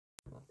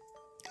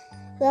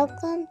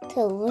Welcome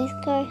to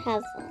Whisker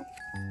Heaven.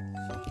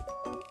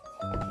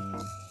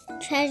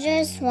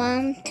 Treasure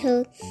swam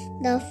to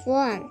the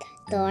front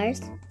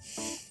doors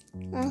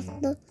of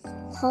the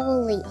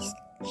police.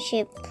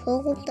 She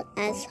pulled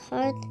as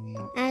hard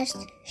as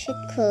she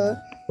could,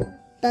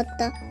 but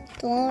the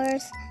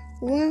doors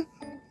wouldn't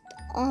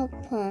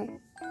open.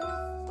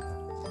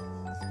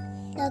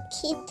 The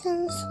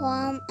kitten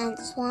swam and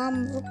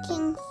swam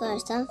looking for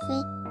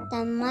something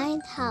that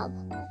might help.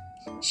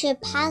 She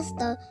passed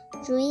the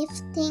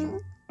drifting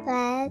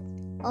bed,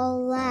 a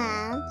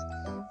lamp,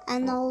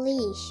 and a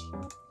leash.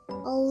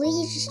 A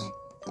leash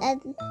that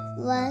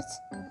was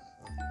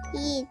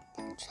it.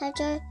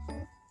 Treasure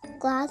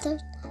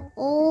gathered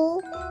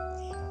all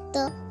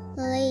the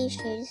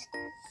leashes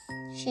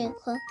she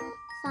could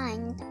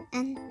find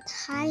and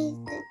tied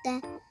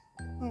them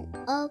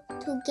up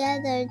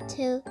together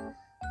to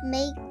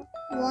make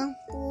one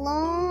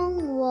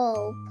long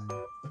rope.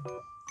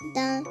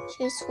 Then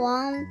she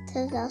swam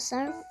to the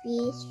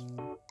surface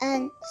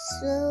and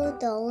threw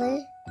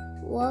the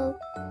rope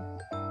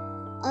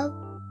up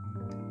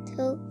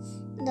to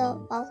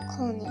the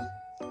balcony.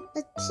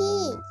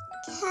 Petite,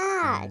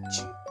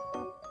 catch!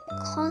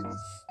 Caught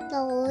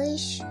the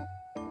leash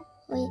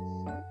with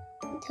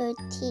her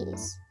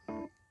teeth.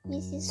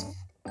 Mrs.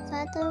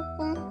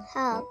 Featherbone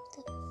helped.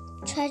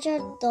 Treasure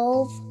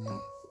dove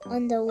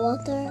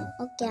underwater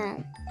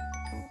again.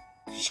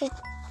 She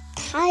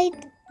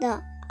tied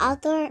the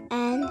other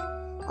end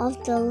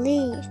of the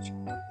leash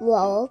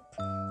rope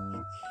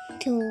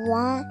to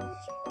one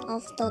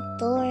of the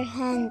door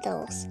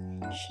handles.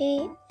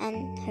 She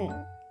and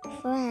her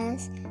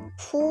friends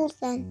pulled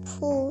and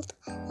pulled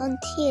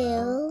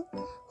until,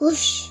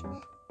 whoosh,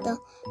 the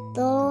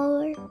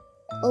door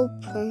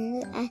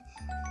opened and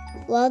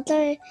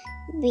water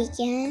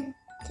began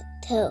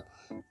to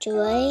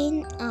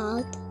drain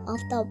out of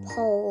the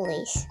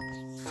police.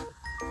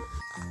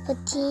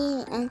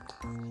 Petite and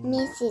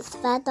Mrs.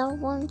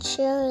 Featherbone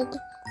cheered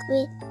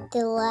with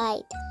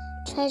delight.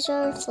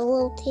 Treasure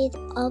floated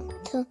up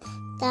to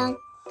them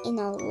in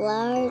a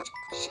large,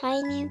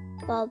 shiny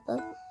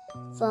bubble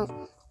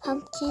from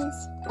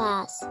Pumpkin's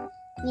bath.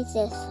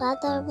 Mrs.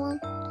 Featherbone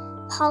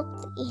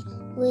popped it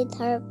with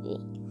her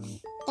beak.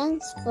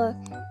 "Thanks for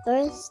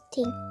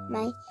bursting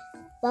my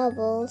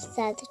bubble,"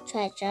 said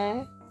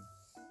Treasure.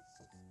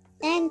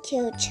 "Thank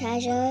you,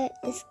 Treasure,"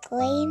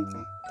 exclaimed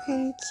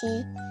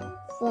Pumpkin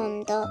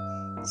from the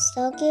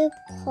soggy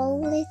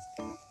police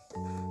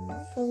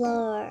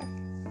floor.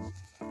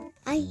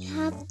 "I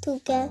have to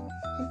get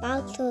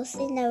back to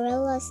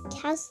Cinderella's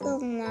castle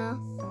now."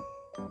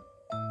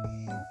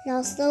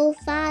 "Not so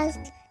fast,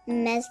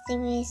 Messy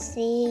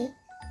Missy,"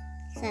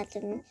 said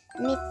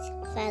Miss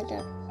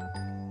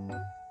Featherbone.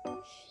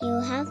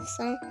 "You have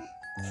some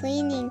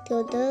cleaning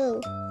to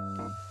do."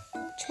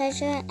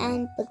 Treasure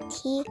and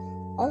Petite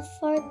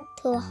offered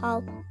to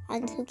help,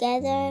 and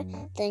together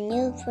the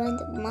new friend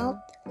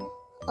mopped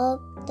up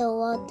the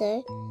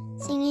water,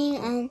 singing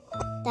and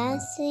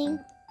dancing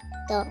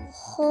the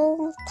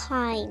whole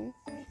time.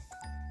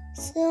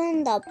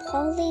 Soon the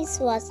police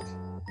was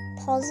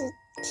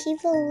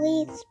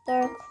positively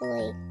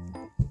sparkling.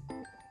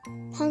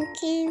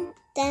 Pumpkin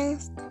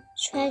danced,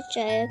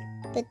 Treasure,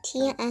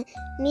 Petite, and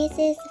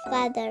Mrs.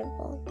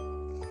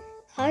 Featherbone.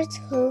 Heart's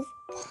hoof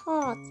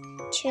paws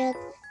cheered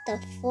the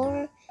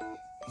four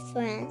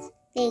friends.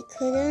 They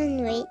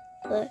couldn't wait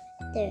for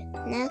their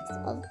next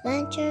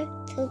adventure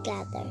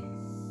together.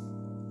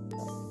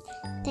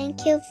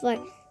 Thank you for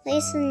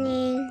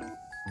listening.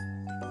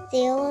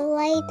 See you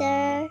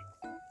later.